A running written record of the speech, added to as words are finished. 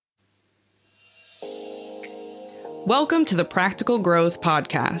Welcome to the Practical Growth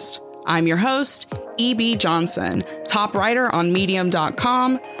Podcast. I'm your host, E.B. Johnson, top writer on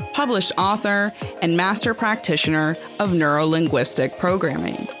Medium.com, published author, and master practitioner of neuro-linguistic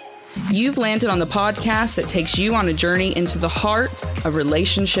programming. You've landed on the podcast that takes you on a journey into the heart of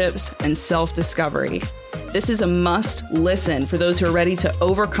relationships and self-discovery. This is a must listen for those who are ready to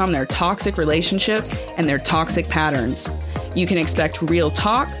overcome their toxic relationships and their toxic patterns. You can expect real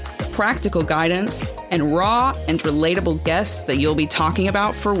talk, practical guidance, and raw and relatable guests that you'll be talking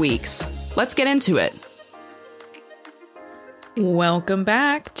about for weeks. Let's get into it. Welcome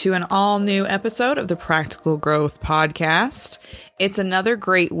back to an all-new episode of the Practical Growth Podcast. It's another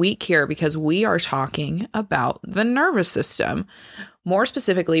great week here because we are talking about the nervous system. More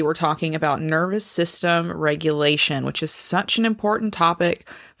specifically, we're talking about nervous system regulation, which is such an important topic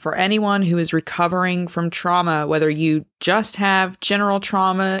for anyone who is recovering from trauma, whether you just have general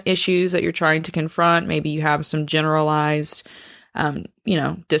trauma issues that you're trying to confront, maybe you have some generalized,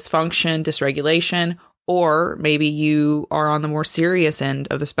 dysfunction, dysregulation, or maybe you are on the more serious end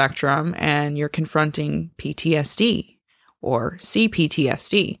of the spectrum and you're confronting PTSD or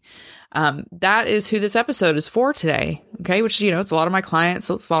CPTSD. That is who this episode is for today. Okay. Which, it's a lot of my clients.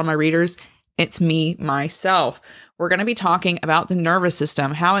 It's a lot of my readers. It's me, myself. We're going to be talking about the nervous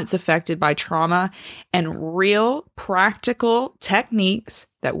system, how it's affected by trauma, and real practical techniques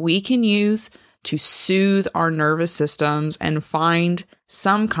that we can use to soothe our nervous systems and find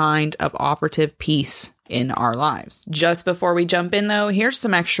some kind of operative peace in our lives. Just before we jump in, though, here's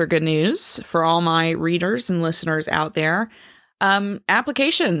some extra good news for all my readers and listeners out there.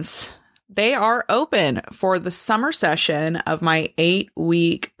 Applications. They are open for the summer session of my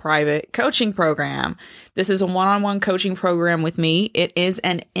 8-week private coaching program. This is a one-on-one coaching program with me. It is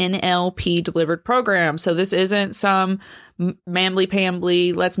an NLP delivered program. So this isn't some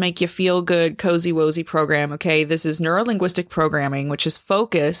mambly-pambly, let's make you feel good, cozy-wozy program, okay? This is neuro-linguistic programming, which is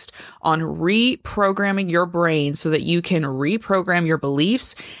focused on reprogramming your brain so that you can reprogram your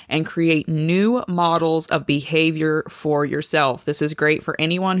beliefs and create new models of behavior for yourself. This is great for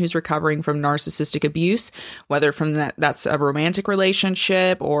anyone who's recovering from narcissistic abuse, whether from that's a romantic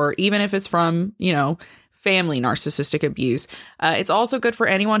relationship or even if it's from, family narcissistic abuse. It's also good for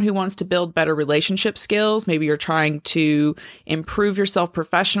anyone who wants to build better relationship skills. Maybe you're trying to improve yourself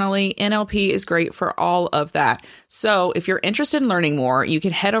professionally. NLP is great for all of that. So if you're interested in learning more, you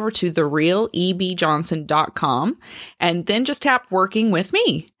can head over to therealebjohnson.com and then just tap working with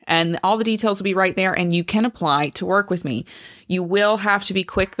me. And all the details will be right there, and you can apply to work with me. You will have to be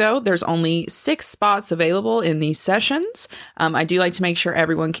quick, though. There's only 6 spots available in these sessions. I do like to make sure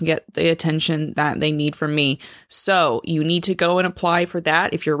everyone can get the attention that they need from me. So you need to go and apply for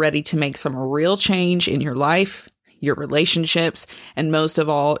that if you're ready to make some real change in your life, your relationships, and most of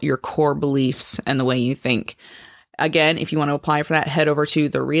all, your core beliefs and the way you think. Again, if you want to apply for that, head over to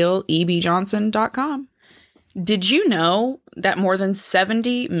therealebjohnson.com. Did you know that more than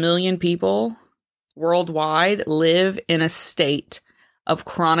 70 million people worldwide live in a state of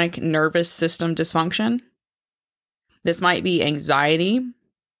chronic nervous system dysfunction? This might be anxiety.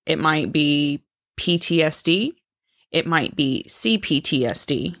 It might be PTSD. It might be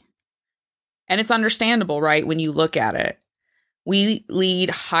CPTSD. And it's understandable, right, when you look at it. We lead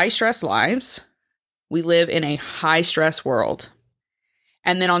high-stress lives. We live in a high-stress world.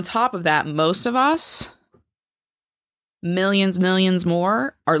 And then on top of that, most of us, millions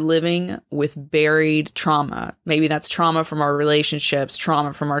more, are living with buried trauma. Maybe that's trauma from our relationships,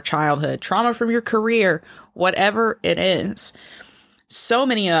 trauma from our childhood, trauma from your career, whatever it is. So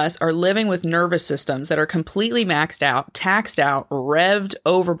many of us are living with nervous systems that are completely maxed out, taxed out, revved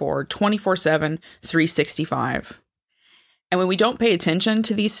overboard 24/7, 365. And when we don't pay attention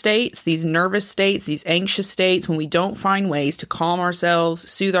to these states, these nervous states, these anxious states, when we don't find ways to calm ourselves,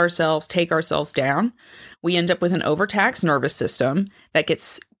 soothe ourselves, take ourselves down, we end up with an overtaxed nervous system that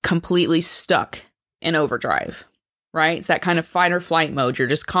gets completely stuck in overdrive, right? It's that kind of fight or flight mode. You're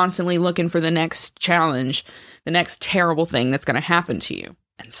just constantly looking for the next challenge, the next terrible thing that's going to happen to you.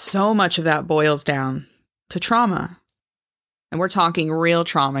 And so much of that boils down to trauma. And we're talking real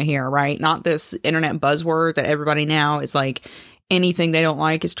trauma here, right? Not this internet buzzword that everybody now is like, anything they don't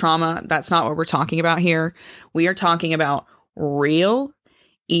like is trauma. That's not what we're talking about here. We are talking about real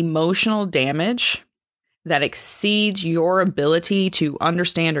emotional damage that exceeds your ability to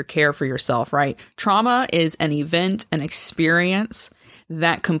understand or care for yourself, right? Trauma is an event, an experience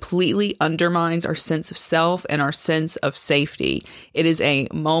that completely undermines our sense of self and our sense of safety. It is a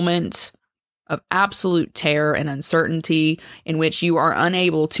moment of absolute terror and uncertainty in which you are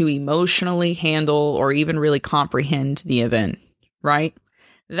unable to emotionally handle or even really comprehend the event, right?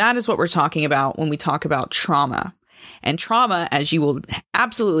 That is what we're talking about when we talk about trauma. And trauma, as you will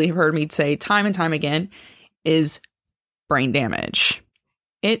absolutely have heard me say time and time again, is brain damage.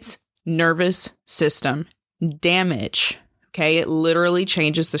 It's nervous system damage. Okay, it literally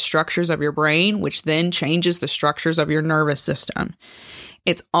changes the structures of your brain, which then changes the structures of your nervous system.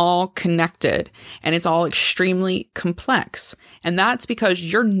 It's all connected and it's all extremely complex. And that's because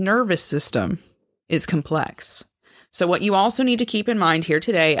your nervous system is complex. So what you also need to keep in mind here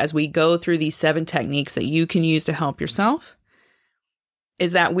today as we go through these 7 techniques that you can use to help yourself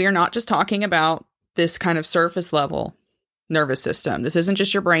is that we're not just talking about this kind of surface level nervous system. This isn't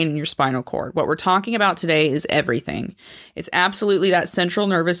just your brain and your spinal cord. What we're talking about today is everything. It's absolutely that central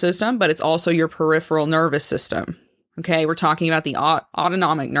nervous system, but it's also your peripheral nervous system. Okay, we're talking about the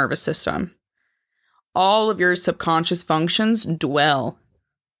autonomic nervous system. All of your subconscious functions dwell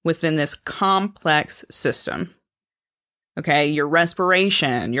within this complex system. Okay, your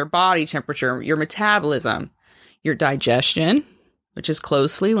respiration, your body temperature, your metabolism, your digestion, which is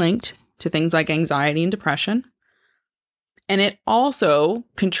closely linked to things like anxiety and depression. And it also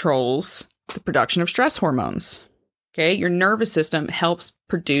controls the production of stress hormones. Okay, your nervous system helps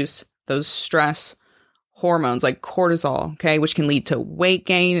produce those stress hormones like cortisol, okay, which can lead to weight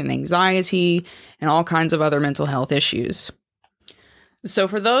gain and anxiety and all kinds of other mental health issues. So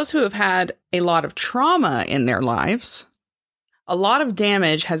for those who have had a lot of trauma in their lives, a lot of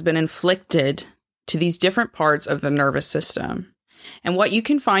damage has been inflicted to these different parts of the nervous system. And what you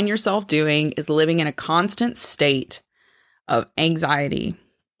can find yourself doing is living in a constant state of anxiety,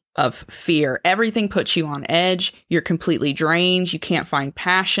 of fear. Everything puts you on edge. You're completely drained. You can't find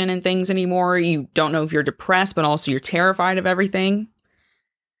passion in things anymore. You don't know if you're depressed, but also you're terrified of everything.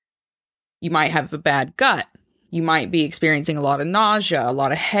 You might have a bad gut. You might be experiencing a lot of nausea, a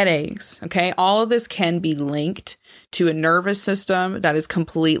lot of headaches. Okay. All of this can be linked to a nervous system that is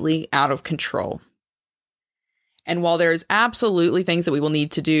completely out of control. And while there's absolutely things that we will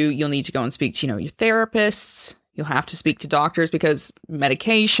need to do, you'll need to go and speak to, your therapists. You'll have to speak to doctors because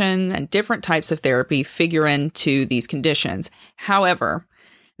medication and different types of therapy figure into these conditions. However,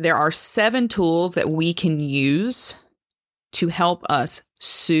 there are 7 tools that we can use to help us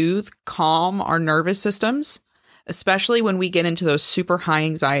soothe, calm our nervous systems, especially when we get into those super high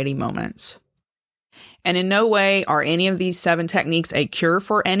anxiety moments. And in no way are any of these 7 techniques a cure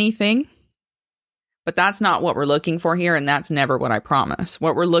for anything. But that's not what we're looking for here, and that's never what I promise.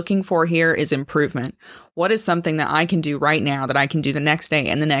 What we're looking for here is improvement. What is something that I can do right now that I can do the next day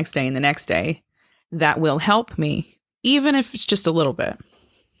and the next day and the next day that will help me, even if it's just a little bit?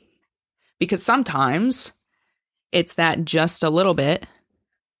 Because sometimes it's that just a little bit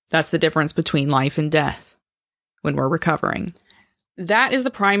that's the difference between life and death when we're recovering. That is the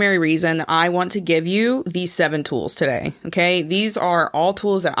primary reason that I want to give you these 7 tools today, okay? These are all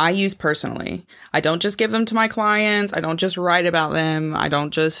tools that I use personally. I don't just give them to my clients. I don't just write about them. I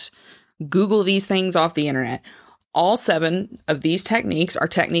don't just Google these things off the internet. All 7 of these techniques are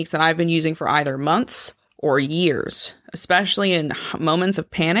techniques that I've been using for either months or years, especially in moments of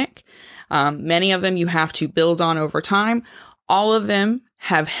panic. Many of them you have to build on over time. All of them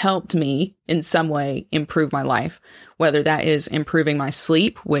have helped me in some way improve my life, whether that is improving my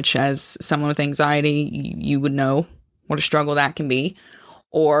sleep, which as someone with anxiety, you would know what a struggle that can be,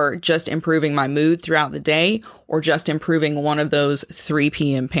 or just improving my mood throughout the day, or just improving one of those 3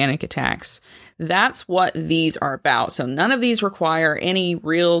 p.m. panic attacks. That's what these are about. So none of these require any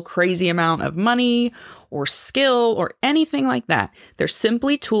real crazy amount of money or skill or anything like that. They're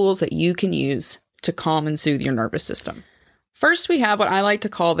simply tools that you can use to calm and soothe your nervous system. First, we have what I like to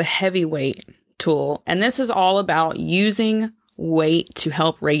call the heavyweight tool, and this is all about using weight to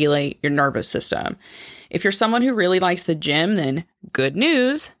help regulate your nervous system. If you're someone who really likes the gym, then good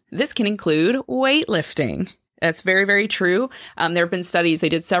news, this can include weightlifting. That's very, very true. There have been studies, they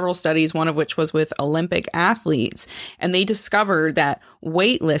did several studies, one of which was with Olympic athletes, and they discovered that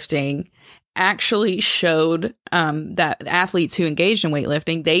weightlifting actually showed that athletes who engaged in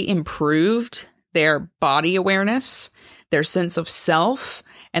weightlifting, they improved their body awareness, their sense of self,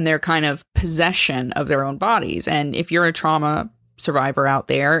 and their kind of possession of their own bodies. And if you're a trauma survivor out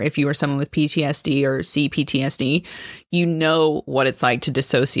there, if you are someone with PTSD or CPTSD, you know what it's like to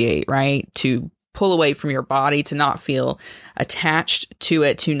dissociate, right? To pull away from your body, to not feel attached to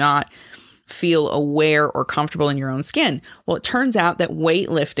it, to not feel aware or comfortable in your own skin. Well, it turns out that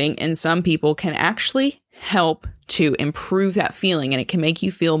weightlifting in some people can actually help to improve that feeling, and it can make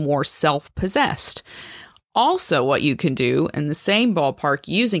you feel more self-possessed. Also, what you can do in the same ballpark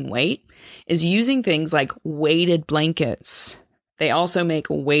using weight is using things like weighted blankets. They also make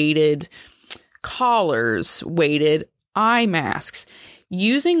weighted collars, weighted eye masks.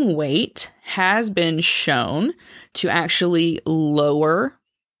 Using weight has been shown to actually lower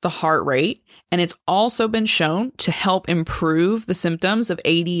the heart rate. And it's also been shown to help improve the symptoms of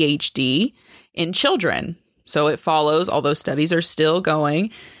ADHD in children. So it follows, although studies are still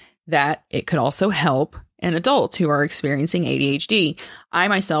going, that it could also help in adults who are experiencing ADHD.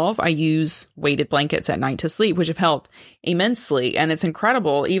 I use weighted blankets at night to sleep, which have helped immensely. And it's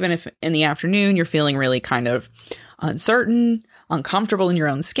incredible, even if in the afternoon you're feeling really kind of uncertain, uncomfortable in your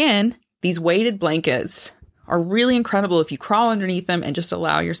own skin, these weighted blankets are really incredible. If you crawl underneath them and just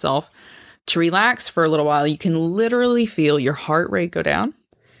allow yourself to relax for a little while, you can literally feel your heart rate go down.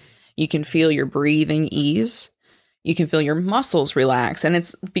 You can feel your breathing ease. You can feel your muscles relax. And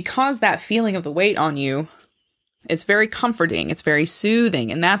it's because that feeling of the weight on you, it's very comforting. It's very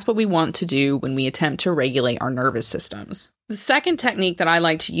soothing. And that's what we want to do when we attempt to regulate our nervous systems. The second technique that I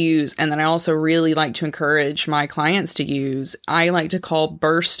like to use, and that I also really like to encourage my clients to use, I like to call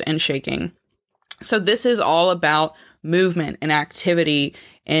burst and shaking. So this is all about movement and activity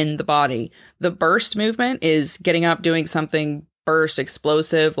in the body. The burst movement is getting up, doing something burst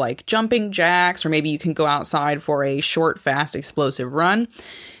explosive, like jumping jacks, or maybe you can go outside for a short, fast, explosive run.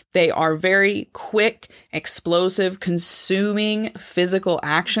 They are very quick, explosive, consuming physical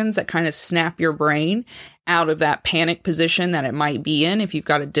actions that kind of snap your brain out of that panic position that it might be in if you've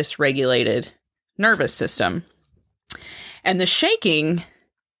got a dysregulated nervous system. And the shaking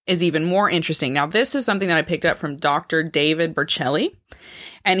is even more interesting. Now, this is something that I picked up from Dr. David Berceli,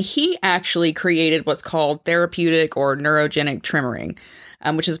 and he actually created what's called therapeutic or neurogenic tremoring,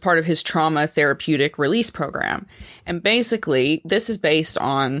 which is part of his trauma therapeutic release program. And basically, this is based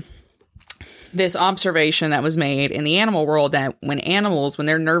on this observation that was made in the animal world that when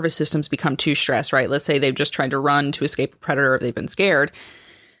their nervous systems become too stressed, right? Let's say they've just tried to run to escape a predator or they've been scared.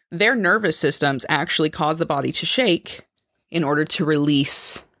 Their nervous systems actually cause the body to shake in order to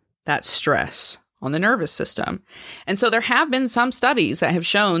release that stress on the nervous system. And so there have been some studies that have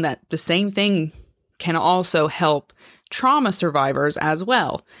shown that the same thing can also help trauma survivors as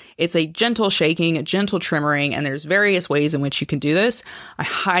well. It's a gentle shaking, a gentle tremoring, and there's various ways in which you can do this. I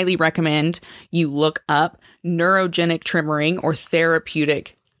highly recommend you look up neurogenic tremoring or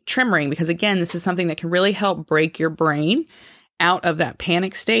therapeutic tremoring, because again, this is something that can really help break your brain out of that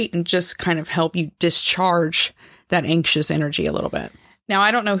panic state and just kind of help you discharge that anxious energy a little bit. Now,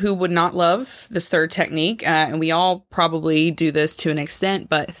 I don't know who would not love this third technique, and we all probably do this to an extent,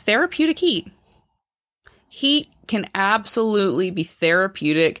 but therapeutic heat. Heat can absolutely be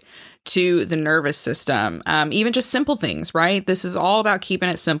therapeutic to the nervous system. Even just simple things, right? This is all about keeping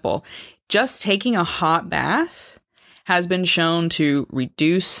it simple. Just taking a hot bath has been shown to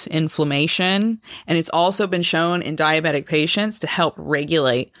reduce inflammation, and it's also been shown in diabetic patients to help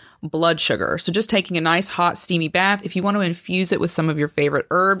regulate blood sugar. So just taking a nice hot steamy bath, if you want to infuse it with some of your favorite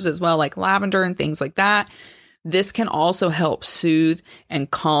herbs as well, like lavender and things like that, this can also help soothe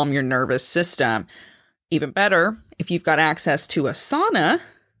and calm your nervous system. Even better, if you've got access to a sauna,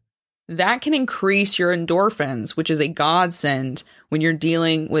 that can increase your endorphins, which is a godsend when you're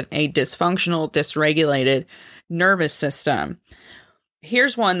dealing with a dysfunctional, dysregulated nervous system.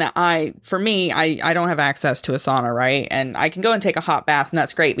 Here's one that I don't have access to a sauna, right? And I can go and take a hot bath, and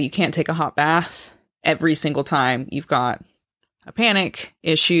that's great, but you can't take a hot bath every single time you've got a panic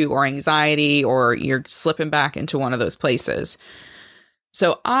issue or anxiety, or you're slipping back into one of those places.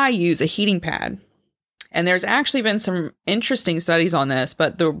 So I use a heating pad. And there's actually been some interesting studies on this,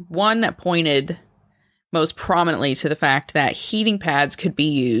 but the one that pointed most prominently to the fact that heating pads could be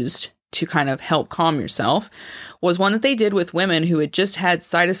used to kind of help calm yourself was one that they did with women who had just had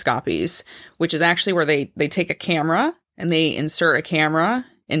cystoscopies, which is actually where they take a camera and they insert a camera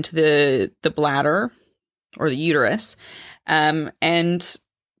into the bladder or the uterus. And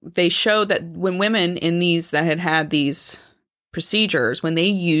they showed that when women in these that had these procedures, when they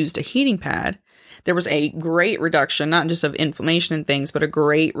used a heating pad, there was a great reduction, not just of inflammation and things, but a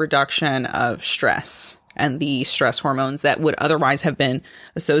great reduction of stress and the stress hormones that would otherwise have been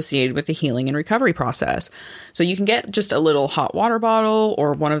associated with the healing and recovery process. So you can get just a little hot water bottle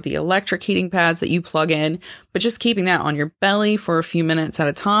or one of the electric heating pads that you plug in, but just keeping that on your belly for a few minutes at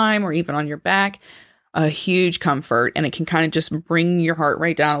a time, or even on your back, a huge comfort. And it can kind of just bring your heart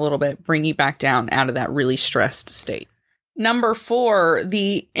rate down a little bit, bring you back down out of that really stressed state. Number 4,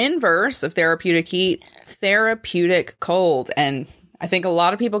 the inverse of therapeutic heat, therapeutic cold. And I think a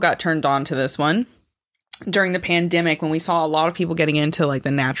lot of people got turned on to this one during the pandemic, when we saw a lot of people getting into like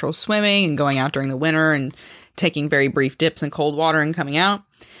the natural swimming and going out during the winter and taking very brief dips in cold water and coming out.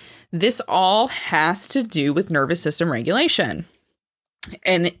 This all has to do with nervous system regulation.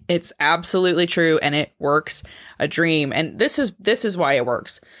 And it's absolutely true, and it works a dream. And this is why it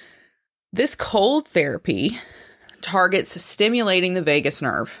works. This cold therapy targets stimulating the vagus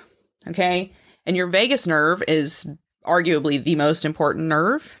nerve, okay? And your vagus nerve is arguably the most important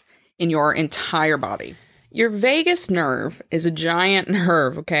nerve in your entire body. Your vagus nerve is a giant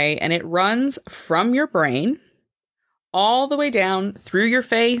nerve, okay? And it runs from your brain all the way down through your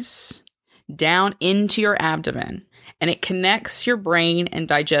face, down into your abdomen. And it connects your brain and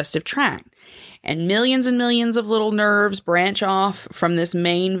digestive tract. And millions of little nerves branch off from this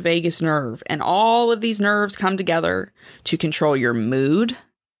main vagus nerve. And all of these nerves come together to control your mood,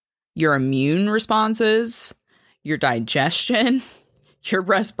 your immune responses, your digestion, your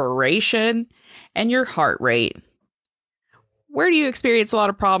respiration, and your heart rate. Where do you experience a lot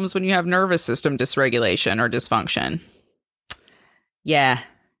of problems when you have nervous system dysregulation or dysfunction? Yeah.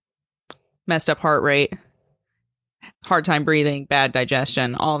 Messed up heart rate, hard time breathing, bad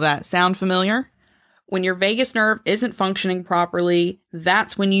digestion, all of that. Sound familiar? When your vagus nerve isn't functioning properly,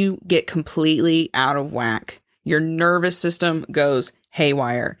 that's when you get completely out of whack. Your nervous system goes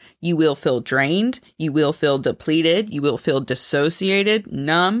haywire. You will feel drained. You will feel depleted. You will feel dissociated,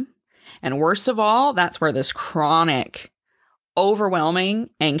 numb. And worst of all, that's where this chronic, overwhelming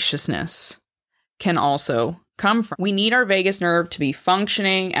anxiousness can also come from. We need our vagus nerve to be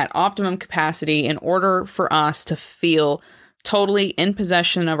functioning at optimum capacity in order for us to feel totally in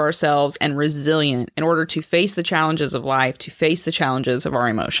possession of ourselves and resilient in order to face the challenges of life, to face the challenges of our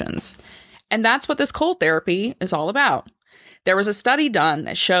emotions. And that's what this cold therapy is all about. There was a study done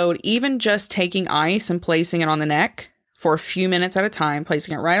that showed even just taking ice and placing it on the neck for a few minutes at a time,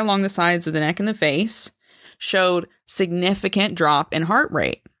 placing it right along the sides of the neck and the face, showed significant drop in heart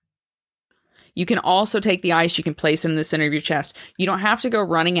rate. You can also take the ice, you can place it in the center of your chest. You don't have to go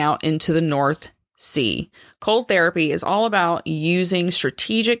running out into the North Sea. Cold therapy is all about using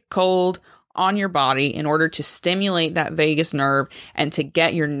strategic cold on your body in order to stimulate that vagus nerve and to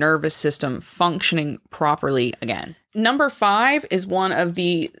get your nervous system functioning properly again. Number 5 is one of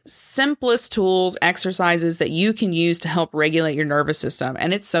the simplest tools, exercises that you can use to help regulate your nervous system.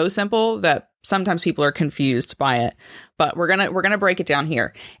 And it's so simple that sometimes people are confused by it, but we're going to break it down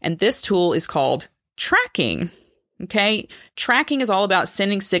here. And this tool is called tracking. Okay? Tracking is all about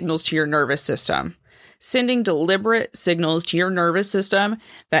sending signals to your nervous system. Sending deliberate signals to your nervous system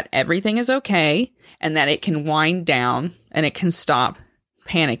that everything is okay and that it can wind down and it can stop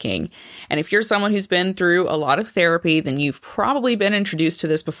panicking. And if you're someone who's been through a lot of therapy, then you've probably been introduced to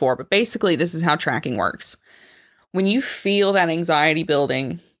this before. But basically, this is how tracking works. When you feel that anxiety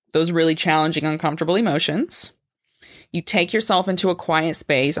building, those really challenging, uncomfortable emotions, you take yourself into a quiet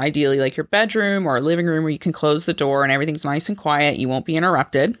space, ideally like your bedroom or a living room where you can close the door and everything's nice and quiet. You won't be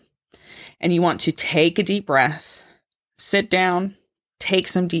interrupted. And you want to take a deep breath, sit down, take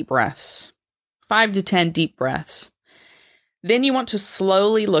some deep breaths, 5 to 10 deep breaths. Then you want to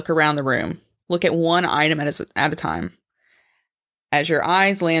slowly look around the room. Look at one item at a time. As your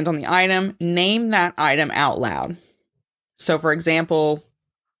eyes land on the item, name that item out loud. So for example,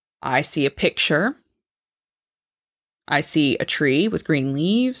 I see a picture. I see a tree with green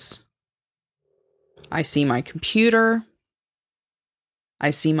leaves. I see my computer. I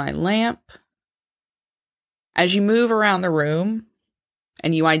see my lamp. As you move around the room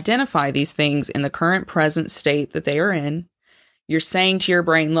and you identify these things in the current present state that they are in, you're saying to your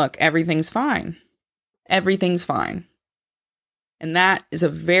brain, look, everything's fine. Everything's fine. And that is a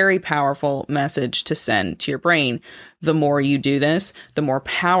very powerful message to send to your brain. The more you do this, the more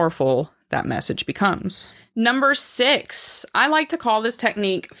powerful that message becomes. Number 6, I like to call this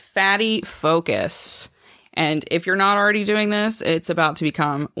technique fatty focus. And if you're not already doing this, it's about to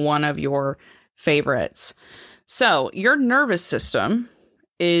become one of your favorites. So your nervous system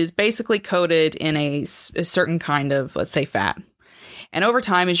is basically coated in a certain kind of, let's say, fat. And over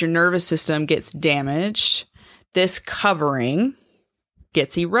time, as your nervous system gets damaged, this covering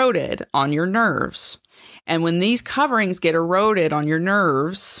gets eroded on your nerves. And when these coverings get eroded on your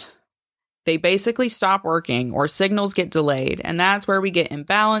nerves, they basically stop working or signals get delayed. And that's where we get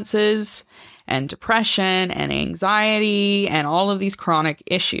imbalances and depression and anxiety and all of these chronic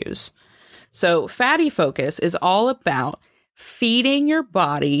issues. So fatty focus is all about feeding your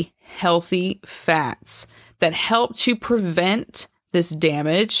body healthy fats that help to prevent this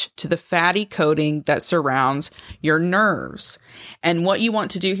damage to the fatty coating that surrounds your nerves. And what you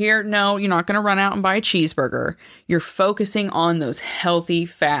want to do here, no, you're not going to run out and buy a cheeseburger. You're focusing on those healthy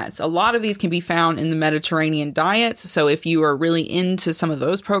fats. A lot of these can be found in the Mediterranean diets. So if you are really into some of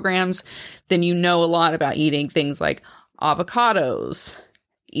those programs, then you know a lot about eating things like avocados,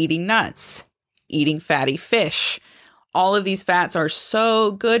 eating nuts, eating fatty fish. All of these fats are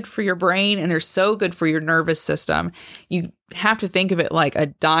so good for your brain and they're so good for your nervous system. You have to think of it like a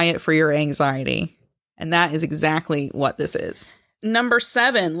diet for your anxiety. And that is exactly what this is. Number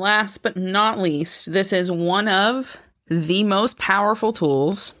 7, last but not least, this is one of the most powerful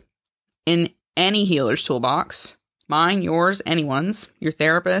tools in any healer's toolbox. Mine, yours, anyone's, your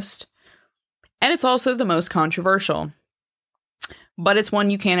therapist. And it's also the most controversial. But it's one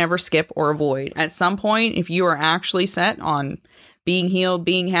you can't ever skip or avoid. At some point, if you are actually set on being healed,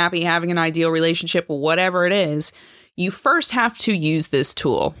 being happy, having an ideal relationship, whatever it is, you first have to use this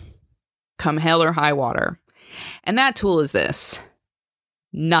tool, come hell or high water. And that tool is this: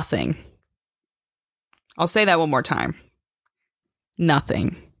 nothing. I'll say that one more time.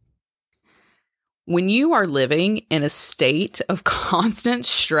 Nothing. When you are living in a state of constant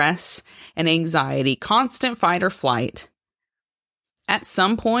stress and anxiety, constant fight or flight, at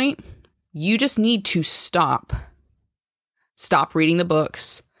some point, you just need to stop. Stop reading the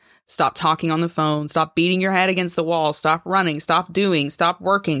books. Stop talking on the phone. Stop beating your head against the wall. Stop running. Stop doing. Stop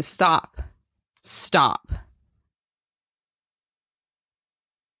working. Stop. Stop.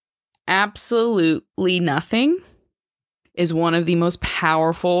 Absolutely nothing is one of the most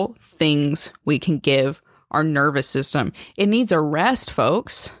powerful things we can give our nervous system. It needs a rest,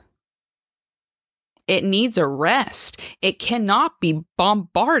 folks. It needs a rest. It cannot be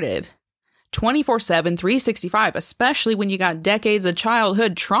bombarded 24/7, 365, especially when you got decades of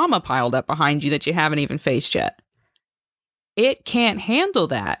childhood trauma piled up behind you that you haven't even faced yet. It can't handle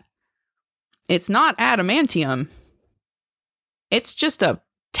that. It's not adamantium. It's just a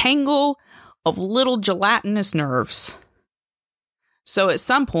tangle of little gelatinous nerves. So at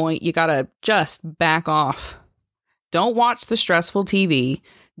some point, you gotta just back off. Don't watch the stressful TV.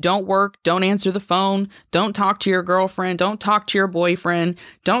 Don't work, don't answer the phone, don't talk to your girlfriend, don't talk to your boyfriend,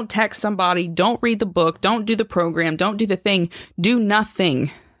 don't text somebody, don't read the book, don't do the program, don't do the thing, do nothing.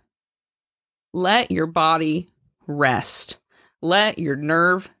 Let your body rest. Let your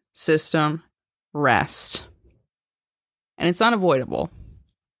nerve system rest. And it's unavoidable.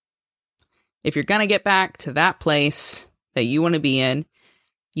 If you're going to get back to that place that you want to be in,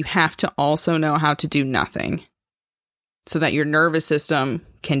 you have to also know how to do nothing so that your nervous system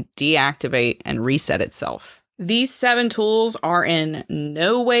can deactivate and reset itself. These 7 tools are in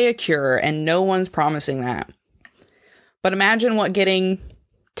no way a cure, and no one's promising that. But imagine what getting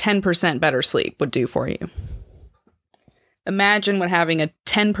 10% better sleep would do for you. Imagine what having a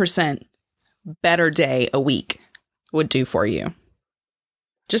 10% better day a week would do for you.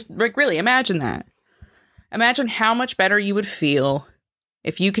 Just really imagine that. Imagine how much better you would feel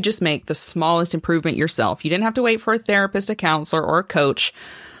if you could just make the smallest improvement yourself. You didn't have to wait for a therapist, a counselor, or a coach,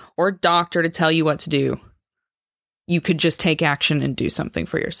 or a doctor to tell you what to do. You could just take action and do something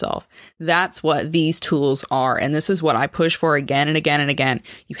for yourself. That's what these tools are. And this is what I push for again and again and again.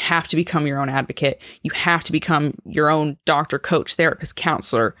 You have to become your own advocate. You have to become your own doctor, coach, therapist,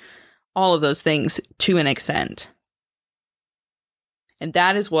 counselor, all of those things to an extent. And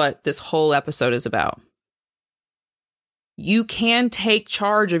that is what this whole episode is about. You can take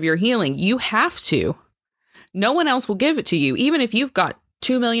charge of your healing. You have to. No one else will give it to you. Even if you've got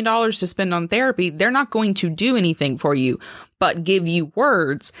 $2 million to spend on therapy, they're not going to do anything for you, but give you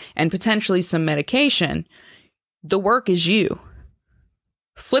words and potentially some medication. The work is you.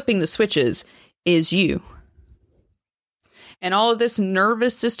 Flipping the switches is you. And all of this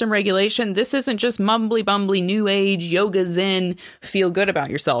nervous system regulation, this isn't just mumbly bumbly new age, yoga zen, feel good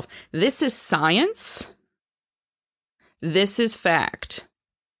about yourself. This is science. This is fact.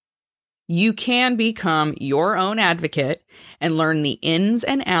 You can become your own advocate and learn the ins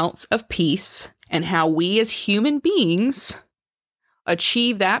and outs of peace and how we as human beings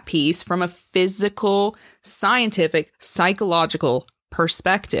achieve that peace from a physical, scientific, psychological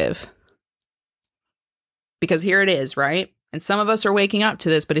perspective. Because here it is, right? And some of us are waking up to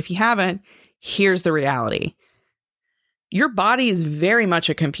this, but if you haven't, here's the reality. Your body is very much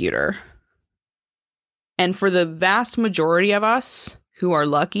a computer. And for the vast majority of us who are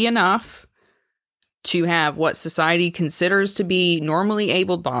lucky enough to have what society considers to be normally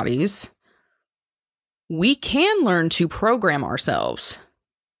abled bodies, we can learn to program ourselves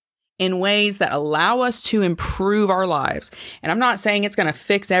in ways that allow us to improve our lives. And I'm not saying it's going to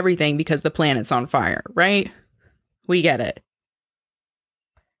fix everything because the planet's on fire, right? We get it.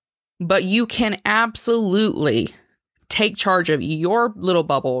 But you can absolutely take charge of your little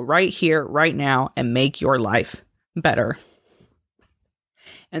bubble right here, right now, and make your life better.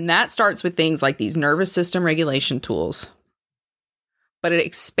 And that starts with things like these nervous system regulation tools. But it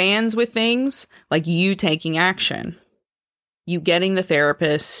expands with things like you taking action, you getting the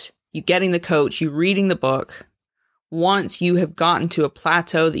therapist, you getting the coach, you reading the book, once you have gotten to a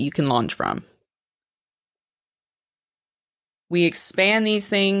plateau that you can launch from. We expand these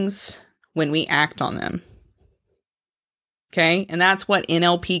things when we act on them. Okay? And that's what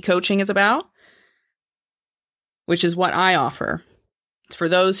NLP coaching is about, which is what I offer. It's for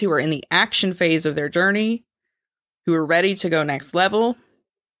those who are in the action phase of their journey, who are ready to go next level,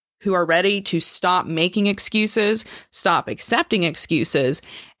 who are ready to stop making excuses, stop accepting excuses,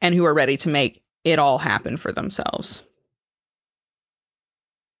 and who are ready to make it all happen for themselves.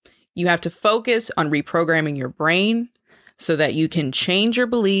 You have to focus on reprogramming your brain so that you can change your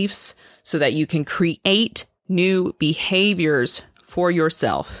beliefs, so that you can create new behaviors for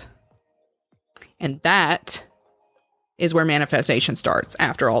yourself. And that is where manifestation starts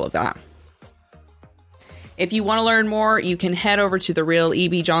after all of that. If you want to learn more, you can head over to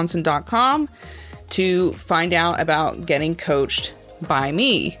therealebjohnson.com to find out about getting coached by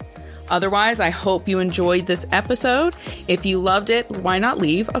me. Otherwise, I hope you enjoyed this episode. If you loved it, why not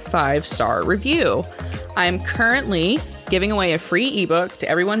leave a 5-star review? I'm currently giving away a free ebook to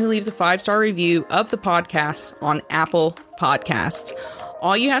everyone who leaves a 5-star review of the podcast on Apple Podcasts.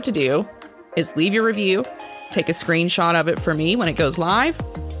 All you have to do is leave your review, take a screenshot of it for me when it goes live,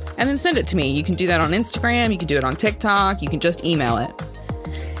 and then send it to me. You can do that on Instagram, you can do it on TikTok, you can just email it.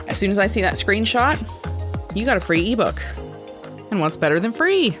 As soon as I see that screenshot, you got a free ebook. And what's better than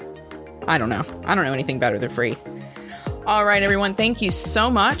free? I don't know. I don't know anything better than free. All right, everyone. Thank you so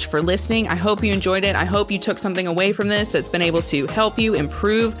much for listening. I hope you enjoyed it. I hope you took something away from this that's been able to help you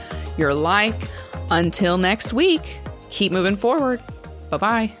improve your life. Until next week, keep moving forward.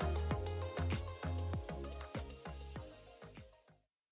 Bye-bye.